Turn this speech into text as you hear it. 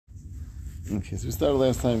Okay, so we started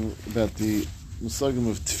last time about the musagim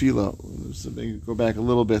of tefillah. So maybe go back a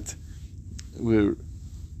little bit. We're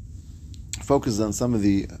focused on some of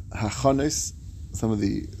the hachanos, some of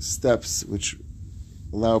the steps which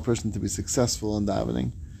allow a person to be successful in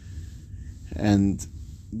davening. And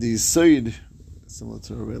the Sayyid, similar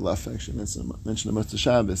to Rabbi Laf actually mentioned in Motzei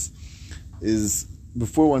Shabbos, is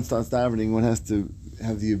before one starts davening, one has to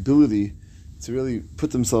have the ability to really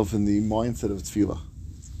put themselves in the mindset of tefillah.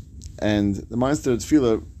 And the mindset of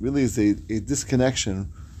tefillah really is a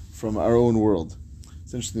disconnection from our own world.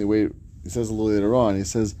 It's interesting the way he says a little later on. He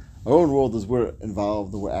says, our own world is we're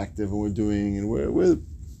involved and we're active and we're doing and we're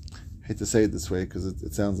I hate to say it this way because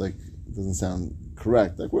it sounds like, it doesn't sound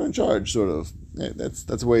correct, like we're in charge, sort of. That's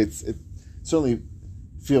the way it certainly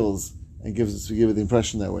feels and we give it the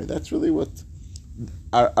impression that way. That's really what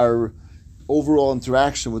our overall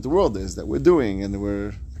interaction with the world is, that we're doing and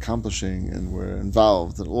we're accomplishing and we're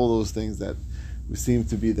involved and all those things that we seem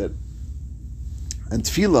to be that. And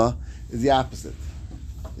tefillah is the opposite.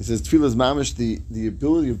 It says tefillah is mamish, the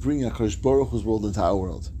ability of bringing HaKadosh Baruch Hu's world into our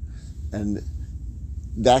world. And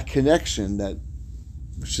that connection,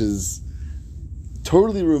 which is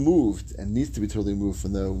totally removed and needs to be totally removed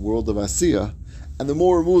from the world of Asiyah, and the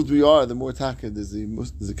more removed we are, the more taked there's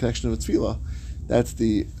a connection of tefillah. That's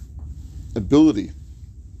the ability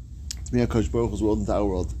to bring HaKadosh Baruch Hu's world into our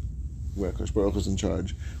world, where HaKadosh Baruch Hu is in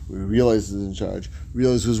charge. We realize He's in charge,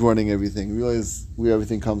 realize who's running everything, realize where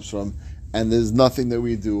everything comes from, and there's nothing that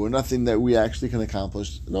we do or nothing that we actually can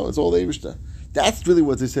accomplish. No, it's all the Eibishter. That's really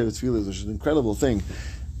what they say with tefillah is, which is an incredible thing.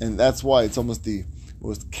 And that's why it's almost the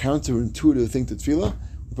most counterintuitive thing to tefillah.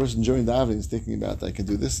 The person during davening is thinking about, I can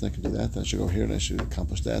do this and I can do that, and I should go here and I should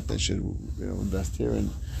accomplish that, and I should invest here. And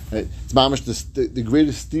right? It's mamish the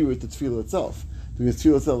greatest steer to tefillah itself. Because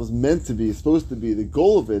tefillah itself is meant to be, supposed to be, the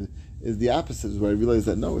goal of it is the opposite, is where I realize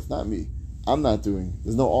that no, it's not me. I'm not doing.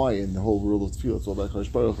 There's no I in the whole world of tefillah. It's all about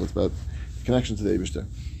HaKadosh Baruch Hu. It's about the connection to the Eibishter.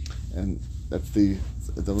 And that's the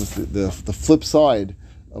flip side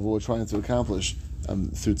of what we're trying to accomplish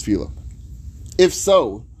through tefillah. If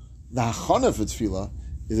so, the hachana for tefillah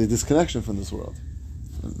is a disconnection from this world.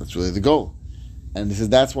 And that's really the goal. And he says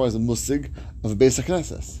that's why it's a musig of a Beis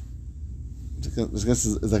HaKnesses. Beis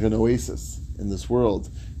HaKnesses is like an oasis in this world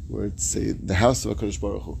where it's the house of HaKadosh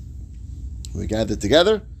Baruch Hu. We gather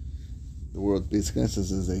together. The word Beis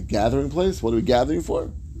HaKnesses is a gathering place. What are we gathering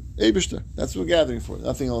for? Eibishter. That's what we're gathering for.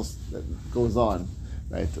 Nothing else that goes on,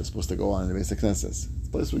 right? That's supposed to go on in the Beis HaKnesses. It's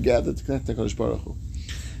a place we gather to connect to HaKadosh Baruch Hu.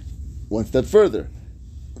 One step further,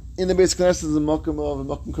 in the Beis HaKnesses is a makom of a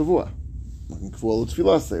makom kavua. Makom kavua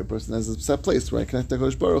l'tefillah. A person has a set place where I connect to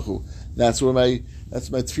HaKadosh Baruch Hu. That's where my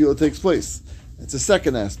tefillah takes place. It's a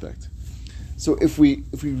second aspect. So if we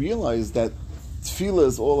realize that tefillah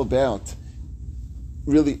is all about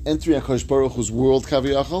really entering HaKadosh Baruch Hu's world,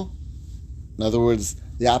 kaviyachol, in other words,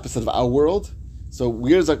 the opposite of our world. So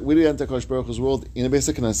where do we enter HaKadosh Baruch Hu's world? In a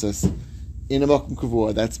Beis HaKnesses, in a makom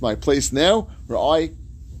kavua. That's my place now, where I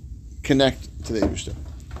connect to the Eibishter.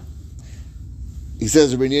 He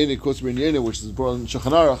says, quotes Rabbi Yehuda, which is brought in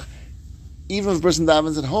Shulchan Aruch, even if a person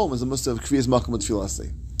davens at home, is a must of kviyas makom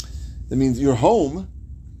tefillah. That means your home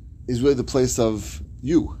is really the place of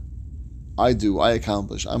you. I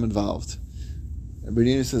accomplish, I'm involved. And Rabbi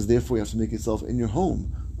Yehuda says, therefore, you have to make yourself in your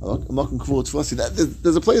home.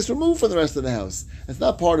 There's a place removed from the rest of the house. It's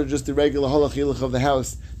not part of just the regular halach hilach of the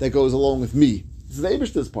house that goes along with me. This is the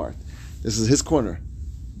Eibishter's part. This is his corner.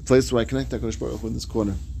 The place where I connect to HaKadosh Baruch Hu in this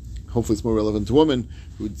corner. Hopefully it's more relevant to women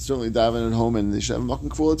who would certainly daven at home and they should have a makom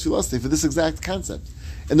kavua tefillah for this exact concept.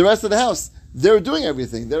 And the rest of the house, they're doing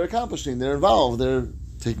everything, they're accomplishing, they're involved, they're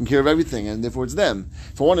taking care of everything, and therefore it's them.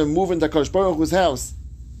 If I want to move into HaKadosh Baruch Hu's house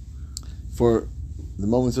for the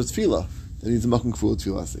moments of tefillah, that needs a makom kavua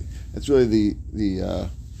tefillah. That's really the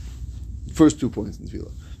first 2 points in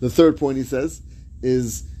tefillah. The third point, he says,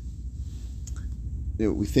 is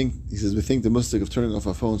we think the mustig of turning off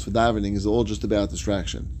our phones for davening is all just about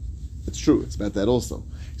distraction. It's true, it's about that also.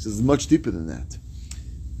 He says it's much deeper than that.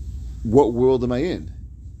 What world am I in?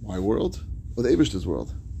 My world or the Eibishter's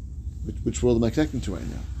world? Which world am I connecting to right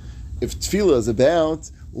now? If tefillah is about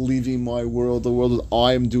leaving my world, the world that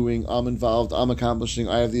I'm doing, I'm involved, I'm accomplishing,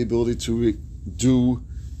 I have the ability to do,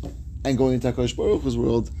 and going into HaKadosh Baruch Hu's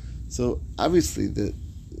world, so obviously the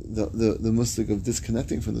mustig of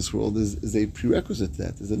disconnecting from this world is a prerequisite to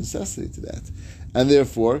that, is a necessity to that. And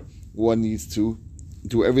therefore, one needs to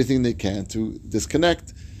do everything they can to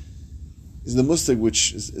disconnect. Is the mustig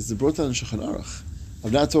which is brought down in Shulchan Aruch.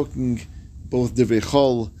 I'm not talking both divrei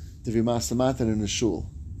chol, divrei masamatan, and a shul.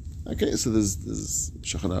 Okay, so there's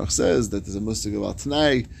Shulchan Aruch says that there's a mustig of al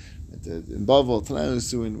tanai, in Bavel, Tanai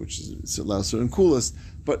Usuin, which is Lauser and Kulas.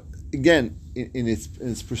 But again, in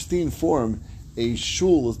its pristine form, a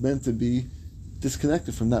shul is meant to be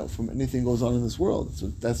disconnected from anything goes on in this world.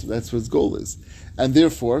 That's what its goal is, and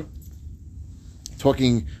therefore,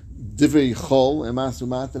 talking divrei chol and masu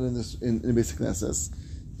matan in basic Knesses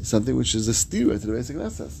is something which is a stira to the basic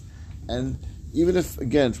Knesses, and even if,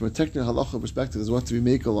 again, from a technical halacha perspective, there's what to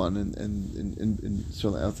be makel on in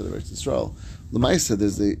certainly outside of Eretz Yisrael, L'maisa,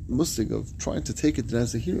 there's a musig of trying to take it to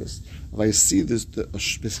as a heroes. If I see this, the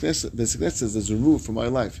basic Knesses is removed from my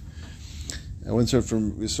life. I once heard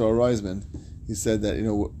from Yisrael Reisman. He said that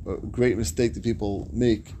a great mistake that people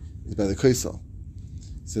make is by the kaisel.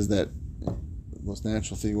 He says that the most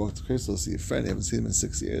natural thing, you walk to Kaisel, see a friend, you haven't seen him in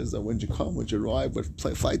 6 years. When did you come? When did you arrive? What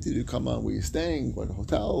flight did you come on? Where are you staying? What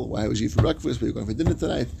hotel? Why was you eat for breakfast? Where are you going for dinner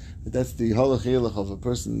tonight? But that's the halach hilach of a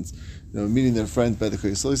person's meeting their friend by the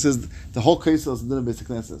Kaisel. He says the whole Kaisel is dinner basic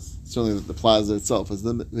Knesses. Certainly the plaza itself is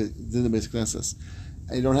dinner basic Knesses.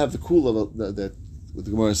 And you don't have the kula that what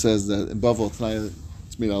the Gemara says that in Bavel tonight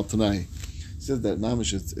it's made al Tanai. He says that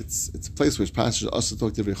mamish it's a place where it's passage also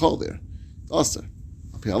talk to every chol there. Also,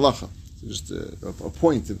 pi halacha. So just a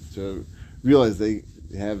point to realize they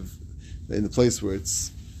have in the place where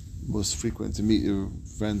it's most frequent to meet your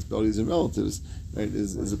friends, buddies, and relatives. Right?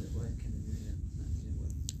 Is a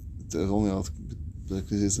only all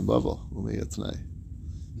because it's in Bavel. We'll make it tonight.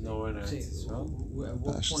 No, At what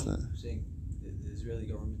point saying the Israeli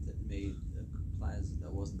government that made a plaza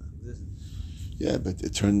that wasn't existent? Yeah, but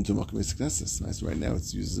it turned into Makom Basic Knesses. Right? So right now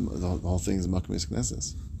it's used the whole thing is Makom Basic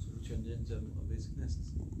Knesses. So it turned it into a basic Knesses.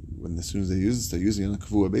 When as soon as they use it, they're using it on a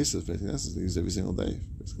kavua basis. Basic Knesses, they use it every single day.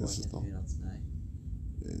 Basic Knesses still.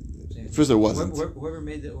 First, there wasn't. Whoever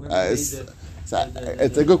made it.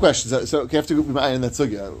 It's a good question. So you have to go in that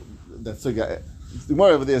sugya. That sugya. The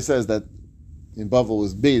Gemara over there says that in Bavel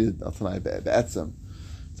was baited al Tanai be'etzem.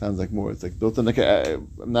 Sounds like more. It's like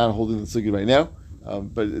I'm not holding the sugya right now,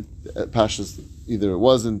 but Pashas either it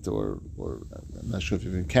wasn't or I'm not sure if it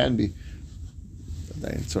even can be.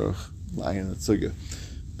 Lying in that sugya.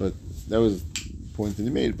 But that was the point that he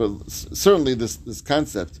made. But certainly this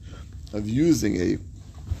concept of using a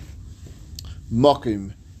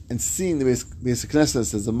makim and seeing the basic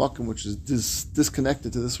Knesset as a makim which is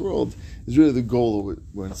disconnected to this world is really the goal of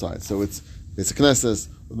we're inside. So it's basic Knesset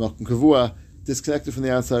with makim kavua, disconnected from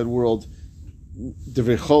the outside world.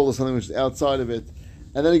 Divrei chol is something which is outside of it.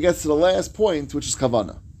 And then he gets to the last point, which is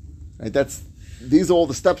kavana. Right? These are all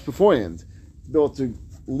the steps beforehand to be able to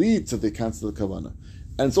lead to the concept of kavana.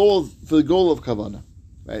 And it's all for the goal of kavana,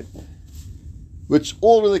 right? Which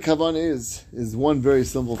all really kavana is one very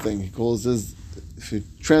simple thing. He calls this, if you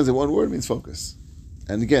translate one word, it means focus.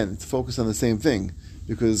 And again, it's focus on the same thing,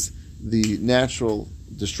 because the natural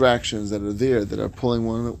distractions that are there, that are pulling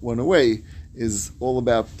one away, is all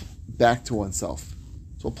about back to oneself.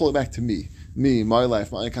 So I'll pull it back to me, my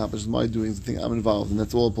life, my accomplishments, my doings, the thing I'm involved in.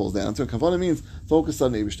 That's all it pulls down. So kavana means focus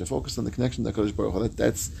on Eibishter, focus on the connection to HaKadosh Baruch Hu.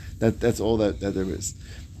 That's all that there is.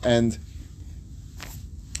 And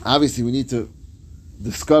obviously we need to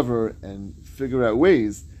discover and figure out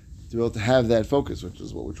ways to be able to have that focus, which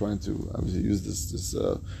is what we're trying to obviously use this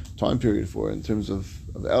time period for in terms of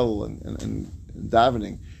El and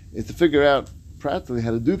davening, is to figure out practically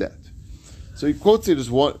how to do that. So he quotes here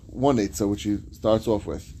just one eitzah, which he starts off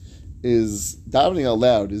with, is davening out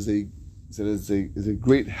loud is a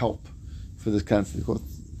great help for this concept.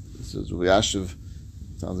 This is Rabbi Yashiv,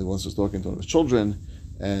 sounds like once was talking to one of his children,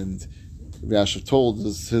 and Rabbi Yashiv told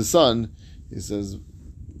his son, he says,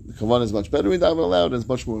 the kavanah is much better when davening out loud, and it's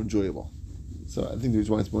much more enjoyable. So I think the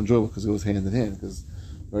reason why it's more enjoyable because it goes hand in hand, because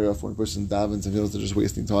very often when a person davens and feels they're just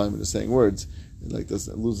wasting time and just saying words, it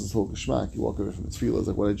loses its whole geschmack. You walk away from its feel. It's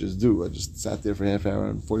like, what did I just do? I just sat there for half an hour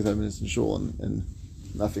and 45 minutes in shul and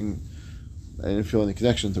nothing, I didn't feel any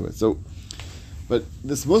connection to it. So, but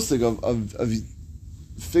this musig of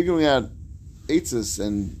figuring out eitzes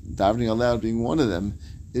and davening out loud being one of them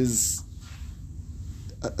is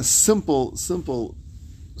a simple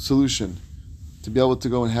solution to be able to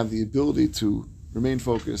go and have the ability to remain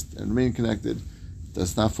focused and remain connected.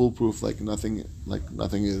 That's not foolproof, like nothing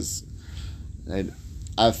is. And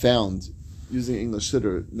I've found using English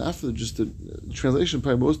Siddur, not for just the translation,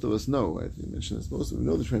 probably most of us know. I think you mentioned this. Most of us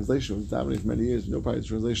know the translation. We've been davening for many years. We know probably the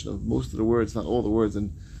translation of most of the words, not all the words,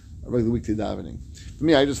 in a regular weekly davening. For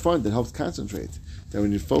me, I just find that helps concentrate. That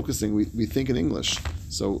when you're focusing, we think in English.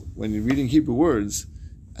 So when you're reading Hebrew words,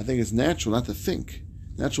 I think it's natural not to think.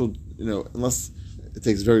 Natural, unless it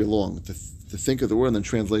takes very long to think of the word and then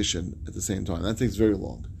translation at the same time. That takes very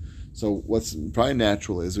long. So what's probably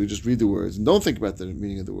natural is we just read the words and don't think about the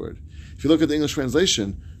meaning of the word. If you look at the English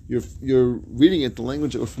translation, you're reading it the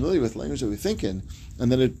language that we're familiar with, the language that we think in,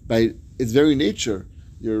 and then by its very nature,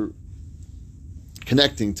 you're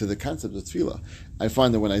connecting to the concept of tefillah. I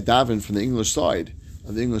find that when I daven from the English side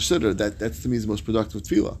of the English siddur, that's to me the most productive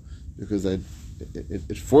tefillah, because it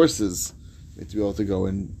forces me to be able to go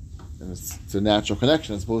in, and it's a natural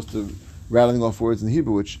connection as opposed to rattling off words in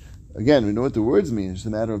Hebrew, which, again, we know what the words mean. It's a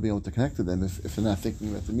matter of being able to connect to them if they're not thinking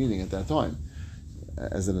about the meaning at that time.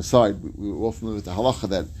 As an aside, we were all familiar with the halacha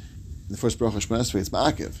that in the first bracha Shemona Esrei it's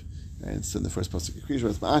ma'akiv, right? It's in the first pasuk of Kriyas,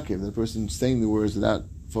 it's ma'akiv. The person saying the words without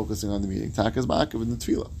focusing on the meaning, taka is ma'akiv in the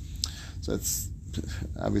tefillah. So it's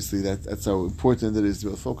obviously that's how important it is to be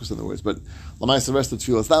able to focus on the words. But l'maisa, the rest of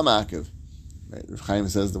tefillah is not ma'akiv. Right? Rav Chaim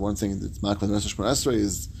says the one thing that's ma'akiv in the rest of Shemona Esrei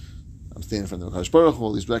is I'm standing in front of the Kadosh Baruch Hu,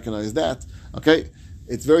 at least recognize that. Okay,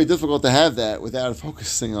 it's very difficult to have that without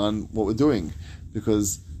focusing on what we're doing,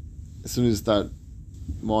 because as soon as you start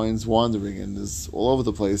minds wandering and is all over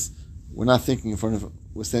the place, we're standing in front of the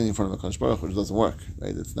Kadosh Baruch Hu, which doesn't work,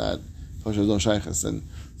 right? It's not Pasha Don Shaychus. And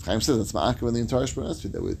Chaim says that's ma'akiv in the entire Shemona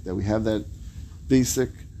Esrei, that we have that basic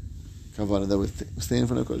kavanah that we stand in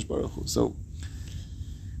front of Kadosh Baruch Hu. So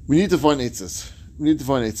we need to find eitzes.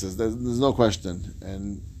 There's no question.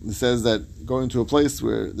 And it says that going to a place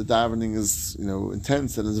where the davening is,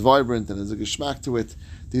 intense and is vibrant and there's a geschmack to it,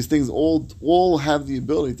 these things all have the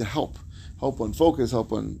ability to help on focus,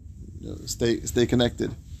 help on stay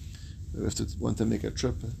connected. We have to want to make a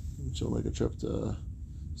trip. She'll make a trip to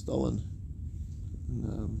Stalin.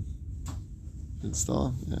 In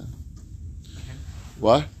Stalin, yeah.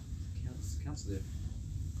 What? Council there.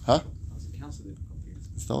 Huh? I was a council there for a couple of years.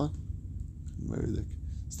 Stalin? Maybe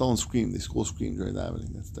Stalin scream. They school scream during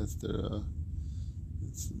davening. That's their.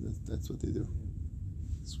 That's what they do.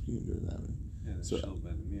 Scream during davening. Yeah, they're shelled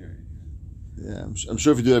by the mirror. Yeah, I'm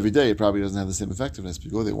sure if you do it every day, it probably doesn't have the same effectiveness. But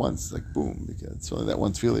you go there once, it's like boom, because it's only that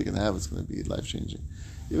one feeling you're going to have. It's going to be life changing.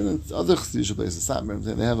 Even in other Chassidish places,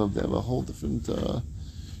 they have a whole different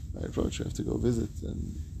approach. You have to go visit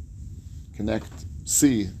and connect,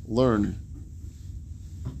 see, learn.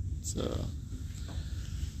 It's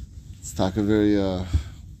talking very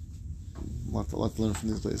lot to learn from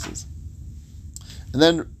these places. And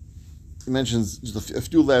then he mentions just a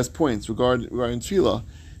few last points regarding tefillah.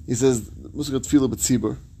 He says, Musar tefillah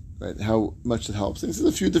b'tzibur, right? How much it helps. And he says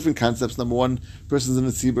a few different concepts. Number one, person's in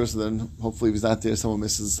the tzibur, so then hopefully if he's not there, someone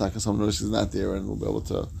misses the someone notices he's not there, and we'll be able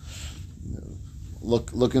to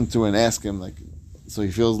look into it and ask him, so he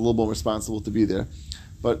feels a little more responsible to be there.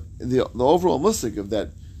 But the overall musik of that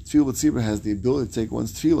tefillah b'tzibur has the ability to take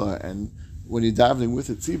one's tefillah, and when you're davening with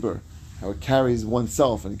a tzibur, how it carries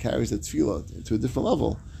oneself and carries the tefillah to a different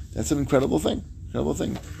level. That's an incredible thing.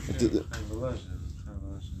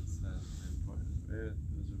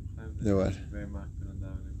 No what? Very makbid on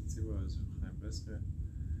davening with tzibur was Chaim Brisker,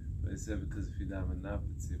 but he said because if you daven not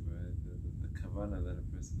with tzibur, the kavanah that a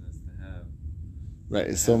person has to have, right,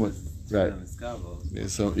 it's so much right. Yeah,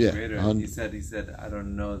 so yeah, he said I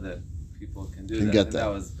don't know that people can get that. That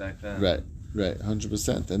was back then. Right,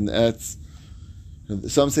 100%, and that's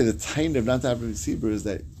some say the time of not davening with tzibur is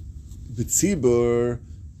that with tzibur,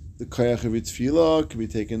 the koyach of tefillah can be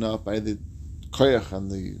taken up by the koyach and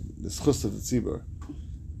the schus of the tzibur.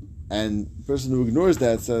 And the person who ignores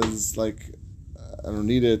that says, I don't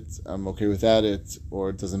need it, I'm okay without it,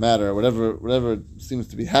 or it doesn't matter, whatever seems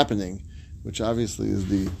to be happening, which obviously is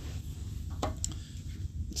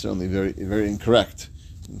certainly very, very incorrect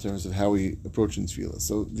in terms of how we approach in tefillah.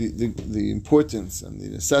 So the importance and the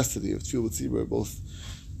necessity of tefillah tzibur, both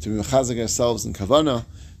to be mechazek ourselves in kavanah,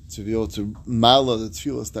 to be able to mala the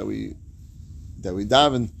tefillahs that we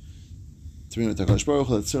daven, to be with HaKadosh Baruch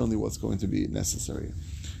Hu, that's certainly what's going to be necessary.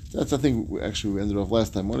 That's, I think, we ended off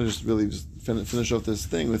last time. I want to just finish off this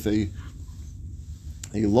thing with a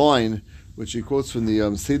line which he quotes from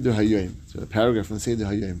the Seder Hayom. It's a paragraph from the Seder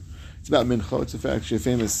Hayom. It's about Mincha. It's actually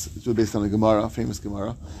it's based on a famous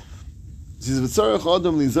Gemara. It says, "V'tzarech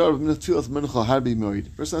adam lizar b'tfilas mincha harbi moed." The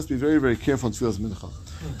person has to be very, very careful on tfilas mincha.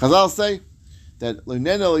 Chazal say that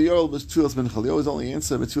l'nena l'yorel b'tfilas mincha. They always only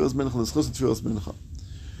answer b'tfilas mincha l'schus b'tfilas mincha.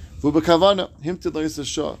 V'b'kavana himted lo'yis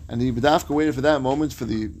shah, and he b'dafka waited for that moment, for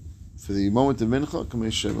the moment of mincha.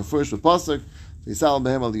 Kamish refers with pasuk v'yisal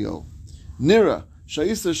b'hem aliyo. Nira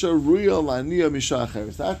shayis shah ruya la'niya mishacher.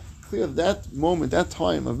 It's that clear that moment, that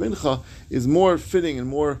time of mincha is more fitting and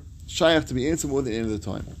more shayach to be answered more than any other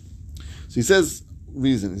time. So he says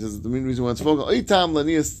reason. He says the main reason why it's focused. Oitam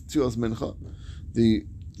la'niyas tfilas mincha. The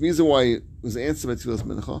reason why it was answered by tfilas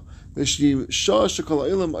mincha. It's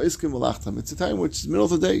a time which is middle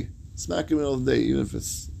of the day, smack in the middle of the day. Even if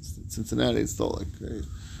it's Cincinnati, it's still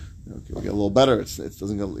we get a little better. It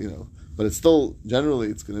doesn't go, but it's still generally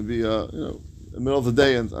it's going to be the middle of the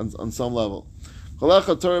day on some level.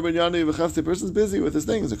 The person's busy with his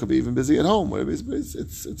things. It could be even busy at home. Whatever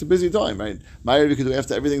it's a busy time, right? Ma'ariv you could do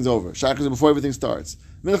after everything's over. Shachar is before everything starts.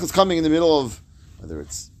 Mincha is coming in the middle of whether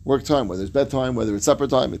it's work time, whether it's bedtime, whether it's supper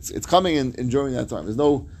time. It's coming in during that time. There's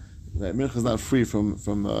no Mincha is not free from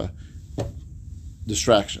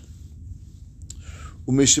distraction.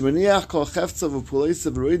 Someone who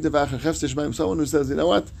says, you know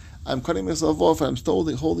what, I'm cutting myself off, I'm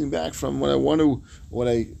still holding back from what I want to, what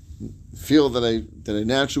I feel that I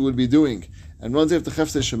naturally would be doing, and runs after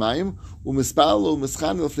Chefzei Shemayim,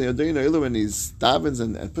 and he's davens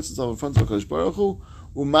and puts himself in front of HaKadosh Baruch Hu,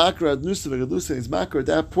 he's makar at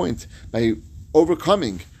that point by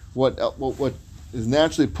overcoming what is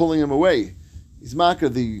naturally pulling him away. He's makar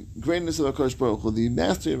the greatness of HaKadosh Baruch Hu, the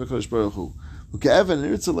mastery of HaKadosh Baruch Hu. He's like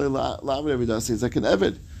an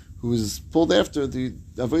Eved who is pulled after the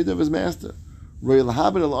avodah of his master.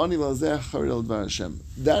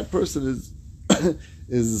 That person is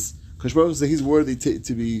Kadosh Baruch Hu says he's worthy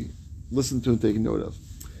to be listened to and taken note of.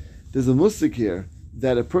 There's a musik here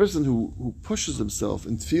that a person who pushes himself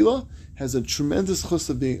in tefillah has a tremendous chus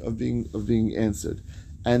of being answered,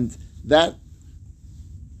 and that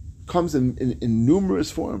comes in numerous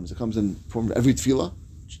forms. It comes in form of every tefillah.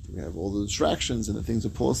 We have all the distractions and the things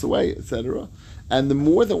that pull us away, etc. And the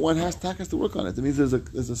more that one has to work on it, it means there's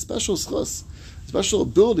a special schus, special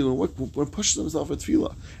ability when one pushes himself at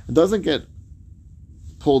tefillah and doesn't get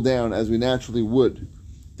pulled down as we naturally would.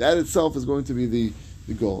 That itself is going to be the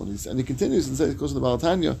goal. And he continues and says, it goes to the Baal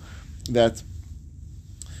Tanya, that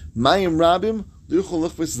Mayim Rabim Liuchol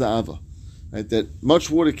Lichvis Za'ava, right? That much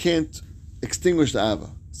water can't extinguish the Ava.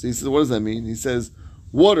 So he says, what does that mean? He says,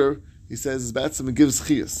 water, he says, is batsam and gives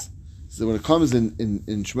chiyas. So when it comes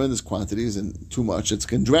in tremendous quantities and too much, it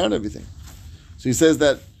can drown everything. So he says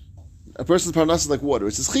that a person's parnas is like water.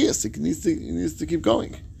 It's his chiyas. He needs to keep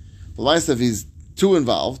going. The line says if he's too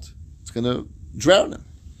involved, it's going to drown him.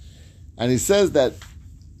 And he says that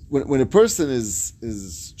when a person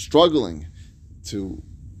is struggling to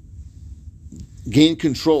gain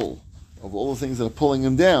control of all the things that are pulling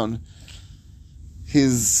him down,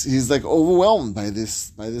 he's like overwhelmed by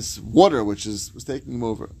this water which was taking him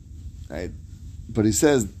over, right? But he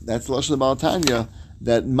says that's the lashon of Baal Tanya,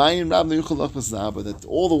 that that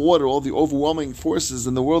all the water, all the overwhelming forces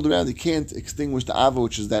in the world around, he can't extinguish the ava,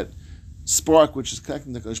 which is that spark which is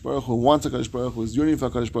connecting to HaKadosh Baruch Hu, wants HaKadosh Baruch Hu, is yearning for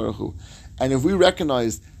HaKadosh Baruch Hu. And if we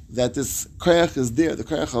recognize that this koyach is there, the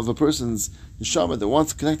koyach of a person's neshama that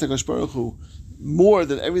wants to connect to HaKadosh Baruch Hu more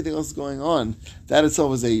than everything else going on, that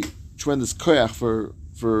itself is a tremendous koyach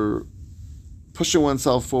for pushing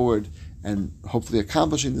oneself forward and hopefully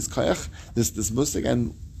accomplishing this koyach, this musik.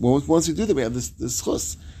 And once we do that, we have this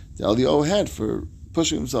chus, the Eliyahu had for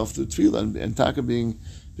pushing himself through tefillah and taka being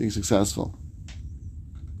successful.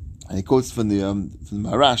 And he quotes from the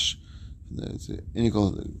Marash, the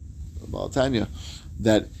Baal Tanya,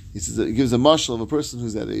 that he says that he gives a mashal of a person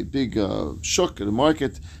who's at a big shuk at a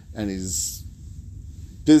market, and he's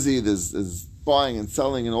busy. There's buying and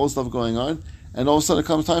selling and all stuff going on, and all of a sudden it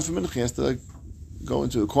comes time for mincha. He has to go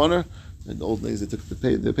into a corner. In the old days, they took the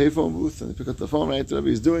payphone booth and they pick up the phone, right? Whatever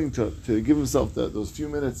he's doing to give himself those few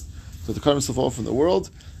minutes to cut himself off from the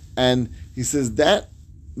world. And he says that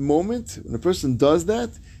moment when a person does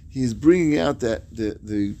that, he's bringing out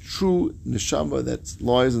the true neshama that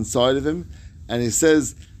lies inside of him, and he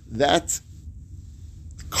says that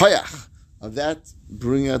koyach of that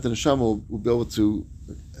bringing out the neshama will be able to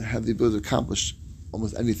have the ability to accomplish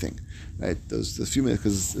almost anything, right? Those few minutes,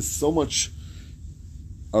 because it's so much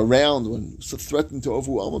around when so threatening to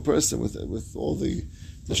overwhelm a person with all the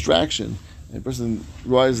distraction, and a person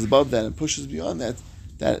rises above that and pushes beyond that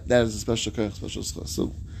is a special koyach, special schos.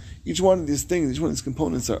 So each one of these things, each one of these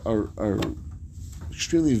components are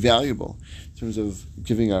extremely valuable in terms of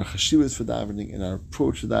giving our chashivas for davening and our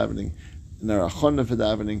approach to davening and our achana for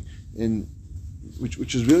davening,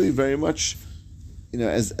 which is really very much,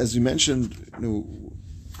 as we mentioned, a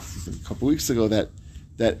couple of weeks ago, that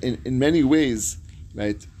in many ways,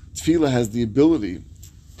 right, tefillah has the ability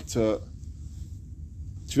to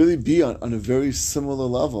really be on a very similar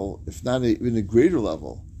level, if not even a greater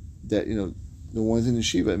level, that the ones in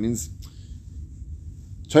yeshiva. It means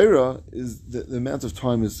Torah is the amount of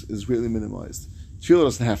time is greatly minimized. Tefillah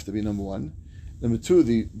doesn't have to be number one. Number two,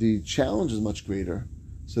 the challenge is much greater.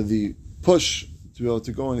 So the push to be able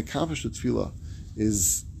to go and accomplish the tefillah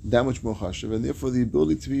is that much more chashuv, and therefore the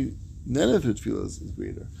ability to be neneh through tefillah is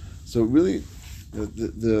greater. So really,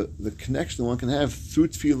 the connection that one can have through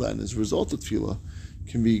tefillah and as a result of tefillah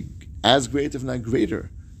can be as great, if not greater,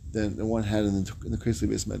 than the one had in the Kreisli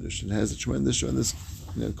base medrash. It has a tremendous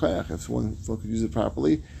koyach. If one could use it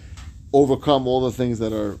properly, overcome all the things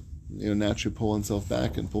that are naturally pull oneself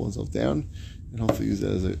back and pull oneself down, and hopefully use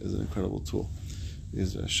that as an incredible tool.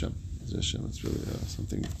 Is Hashem. It's really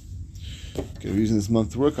something. We're using this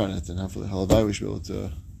month to work on it, and hopefully, halavai, we should be able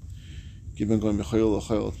to keep on going to be able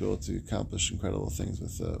to accomplish incredible things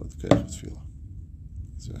with Koyach Tefillah.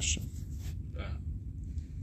 Is Hashem.